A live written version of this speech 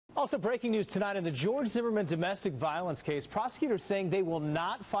Also breaking news tonight in the George Zimmerman domestic violence case. Prosecutors saying they will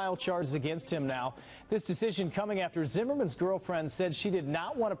not file charges against him now. This decision coming after Zimmerman's girlfriend said she did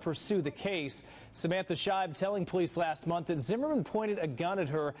not want to pursue the case. Samantha Scheib telling police last month that Zimmerman pointed a gun at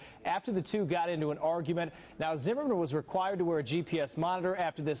her after the two got into an argument. Now, Zimmerman was required to wear a GPS monitor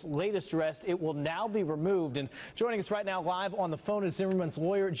after this latest arrest. It will now be removed. And joining us right now live on the phone is Zimmerman's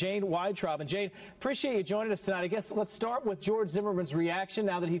lawyer, Jayne Weintraub. And Jayne, appreciate you joining us tonight. I guess let's start with George Zimmerman's reaction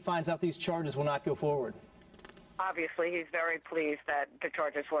now that he finds out these charges will not go forward. Obviously, he's very pleased that the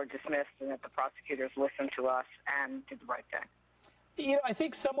charges were dismissed and that the prosecutors listened to us and did the right thing. You know, I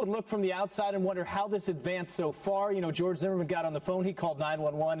think some would look from the outside and wonder how this advanced so far. You know, George Zimmerman got on the phone. He called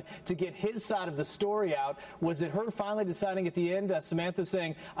 911 to get his side of the story out. Was it her finally deciding at the end, Samantha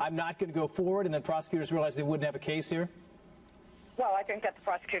saying, I'm not going to go forward, and then prosecutors realized they wouldn't have a case here? Well, I think that the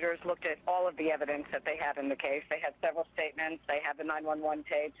prosecutors looked at all of the evidence that they had in the case. They had several statements. They had the 911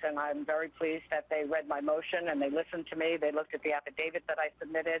 tapes, and I'm very pleased that they read my motion and they listened to me. They looked at the affidavit that I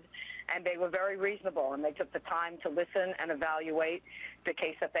submitted, and they were very reasonable, and they took the time to listen and evaluate the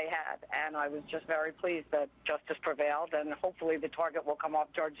case that they had. And I was just very pleased that justice prevailed, and hopefully the target will come off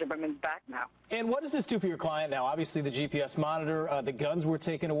George Zimmerman's back now. And what does this do for your client now? Obviously, the GPS monitor, the guns were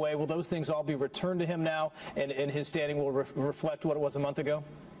taken away. Will those things all be returned to him now, and his standing will reflect what it was a month ago?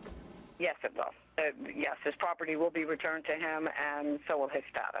 Yes, it will. Yes, his property will be returned to him, and so will his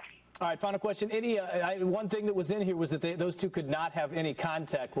status. All right, final question. One thing that was in here was that those two could not have any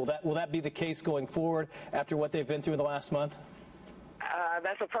contact. Will that be the case going forward after what they've been through in the last month?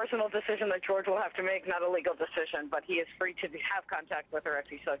 That's a personal decision that George will have to make, not a legal decision, but he is free to have contact with her if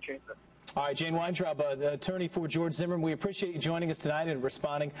he so chooses. All right, Jayne Weintraub, attorney for George Zimmerman, we appreciate you joining us tonight and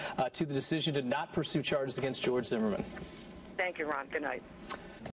responding to the decision to not pursue charges against George Zimmerman. Thank you, Ron. Good night.